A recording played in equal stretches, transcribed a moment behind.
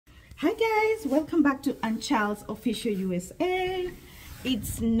Hi guys, welcome back to Aunt Charles Official USA. It's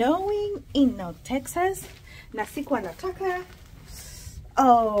snowing in North Texas. Nasiku anataka.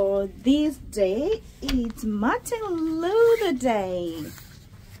 Oh, this day it's Martin Luther Day.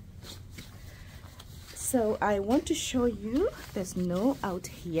 So I want to show you the snow out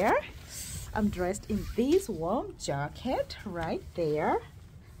here. I'm dressed in this warm jacket right there.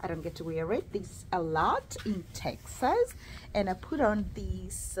 I don't get to wear it this a lot in Texas, and I put on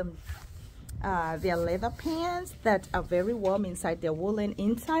these their leather pants that are very warm inside. They're woolen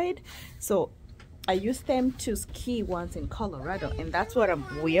inside, so I use them to ski once in Colorado, and that's what I'm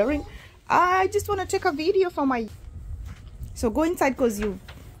wearing. I just want to take a video for my go inside because you're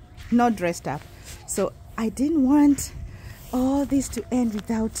not dressed up, so I didn't want all this to end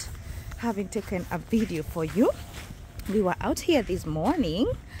without having taken a video for you. We were out here this morning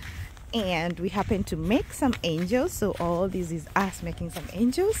and we happened to make some angels. So all this is us making some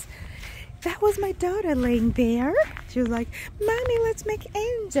angels. That was my daughter laying there. She was like, "Mommy, let's make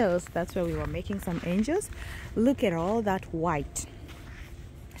angels." That's why we were making some angels. Look at all that white.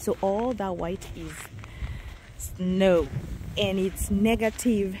 So all that white is snow, and it's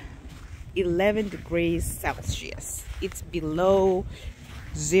negative 11 degrees Celsius. It's below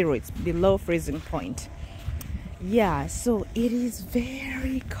zero. It's below freezing point. Yeah, so it is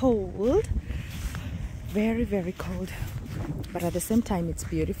very cold, very cold, but at the same time it's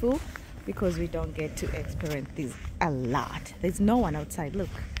beautiful because we don't get to experience this a lot. There's no one outside. Look,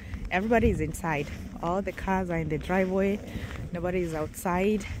 everybody is inside. All the cars are in the driveway. Nobody is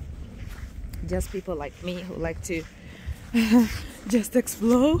outside. Just people like me who like to just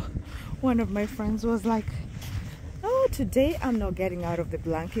explore. One of my friends was like, "Oh, today I'm not getting out of the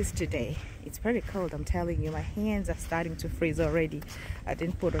blankets today. It's pretty cold, I'm telling you. My hands are starting to freeze already." I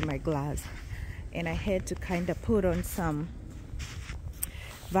didn't put on my gloves, and I had to kind of put on some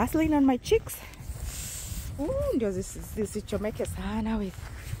Vaseline on my cheeks. Ooh, this is chomeke sana with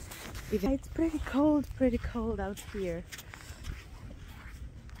it's pretty cold out here.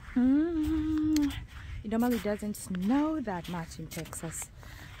 It normally doesn't snow that much in Texas.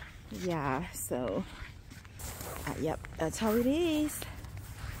 Yeah, so yep, that's how it is.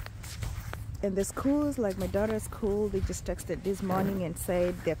 And the schools, like my daughter's school, they just texted this morning and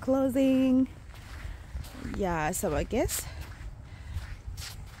said they're closing. Yeah, so I guess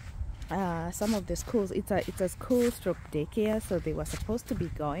some of the schools, it's a school stroke daycare, so they were supposed to be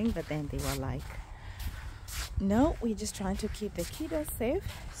going, but then they were like, "No, we're just trying to keep the kiddos safe,"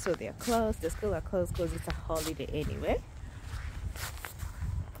 so they're closed. The school are closed because it's a holiday anyway.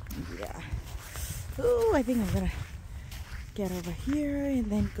 Yeah. Oh, I think I'm gonna get over here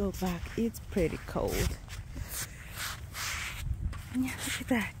and then go back. It's pretty cold. Yeah, look at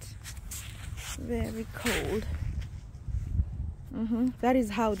that. Very cold. That is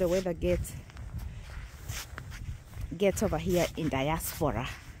how the weather gets over here in diaspora,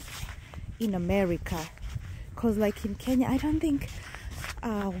 in America. Because like in Kenya, I don't think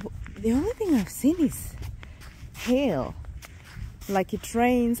the only thing I've seen is hail. Like it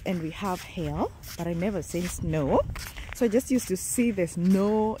rains and we have hail, but I never seen snow. So I just used to see the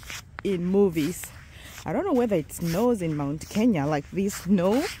snow in movies. I don't know whether it snows in Mount Kenya, like this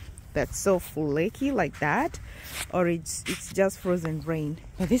snow that's so flaky like that, or it's just frozen rain.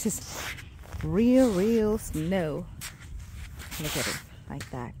 But this is real snow. Look at it, like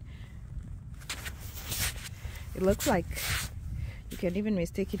that. It looks like you can even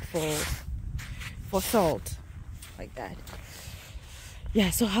mistake it for salt, like that. Yeah,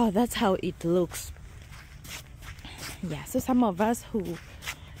 so that's how it looks. Yeah, so some of us who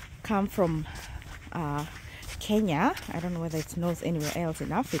come from Kenya, I don't know whether it snows anywhere else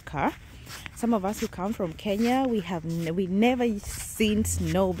in Africa. Some of us who come from Kenya, we never seen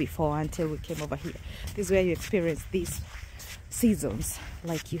snow before until we came over here. This is where you experience these seasons.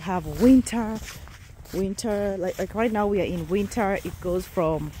 Like you have winter, like right now we are in winter. It goes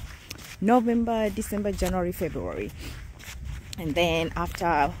from November, December, January, February. And then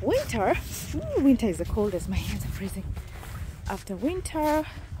after winter, winter is the coldest. My hands are freezing. After winter,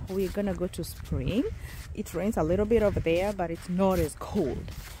 we're gonna go to spring. It rains a little bit over there, but it's not as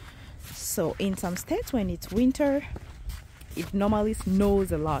cold. So in some states, when it's winter, it normally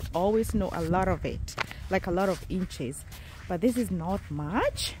snows a lot. Always snow a lot of it, like a lot of inches. But this is not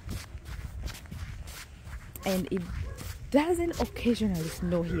much, and it doesn't occasionally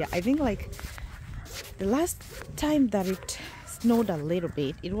snow here. I think like the last time that it snowed a little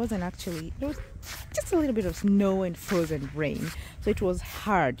bit, it was just a little bit of snow and frozen rain, so it was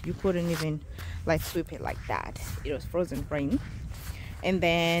hard. You couldn't even like sweep it like that. It was frozen rain. And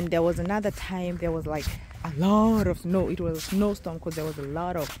then there was another time there was like a lot of snow. It was a snowstorm because there was a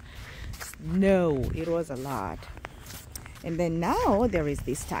lot of snow. It was a lot. And then now there is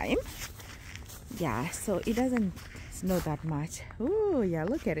this time. Yeah, so it doesn't snow that much. Oh yeah,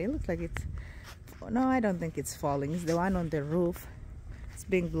 look at it. It looks like it's, no, I don't think it's falling. It's the one on the roof. It's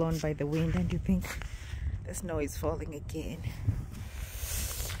being blown by the wind, and you think the snow is falling again.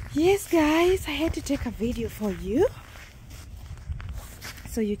 Yes guys, I had to take a video for you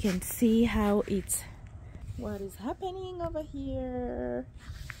so you can see how it's, what is happening over here.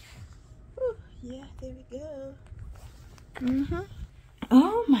 Ooh, yeah, there we go.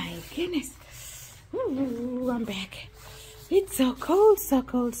 Oh my goodness. Ooh, I'm back. It's so cold, so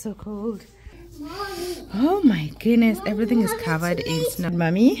cold, so cold. Oh my goodness, everything is covered in snow.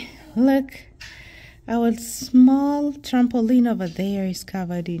 Mommy, look. Our small trampoline over there is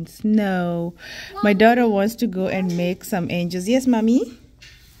covered in snow. My daughter wants to go and make some angels. Yes, Mommy?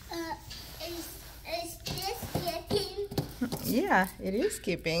 Is this skipping? Yeah, it is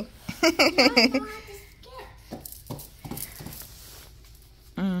skipping.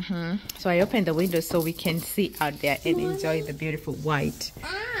 So I opened the window so we can see out there and enjoy the beautiful white.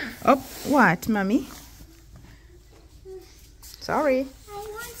 Oh, what, Mommy? Sorry. I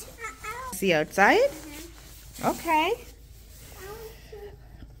want to See outside? Okay.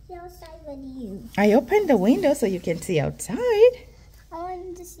 see outside with you. I opened the window so you can see outside. I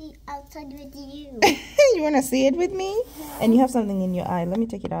want to see outside with you. You want to see it with me? And you have something in your eye. Let me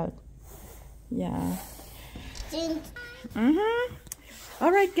take it out. Yeah.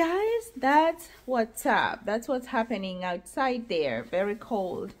 All right, guys. That's what's up. That's what's happening outside there. Very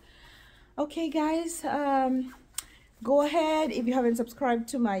cold. Okay, guys. Go ahead, if you haven't subscribed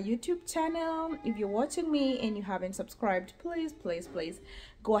to my YouTube channel, if you're watching me and you haven't subscribed, please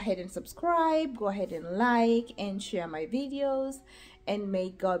go ahead and subscribe, go ahead and like and share my videos, and may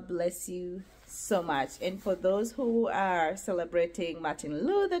God bless you so much. And for those who are celebrating Martin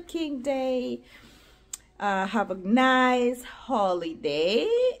Luther King Day, have a nice holiday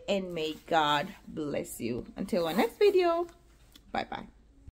and may God bless you. Until our next video, bye bye.